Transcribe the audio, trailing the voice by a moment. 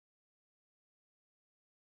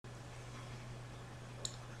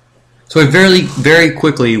So I very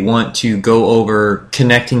quickly want to go over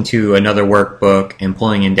connecting to another workbook and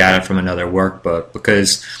pulling in data from another workbook,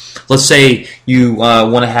 because let's say you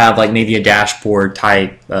want to have like maybe a dashboard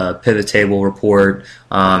type pivot table report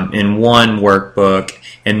in one workbook,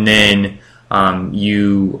 and then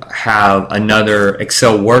you have another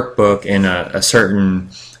Excel workbook in a certain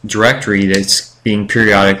directory that's being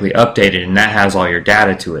periodically updated, and that has all your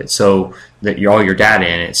data to it, so that all your data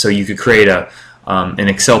in it. So you could create an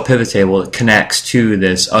Excel pivot table that connects to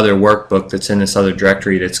this other workbook that's in this other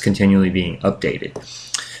directory that's continually being updated.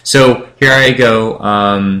 So here I go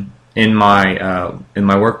in my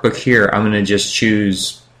workbook here. I'm going to just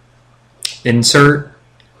choose Insert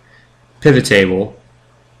Pivot Table,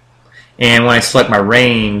 and when I select my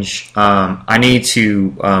range, I need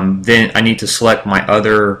to select my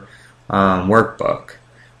other workbook.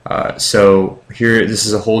 So here, this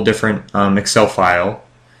is a whole different Excel file.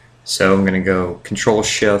 So I'm going to go Control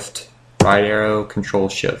Shift right arrow, Control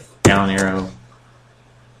Shift down arrow,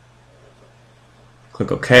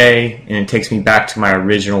 click OK, and it takes me back to my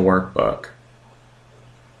original workbook.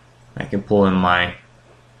 I can pull in my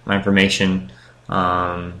information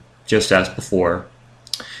just as before.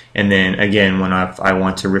 And then again, when I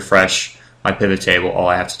want to refresh my pivot table, all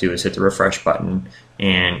I have to do is hit the refresh button,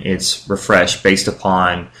 and it's refreshed based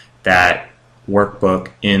upon that workbook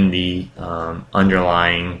in the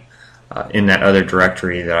underlying in that other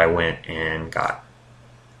directory that I went and got.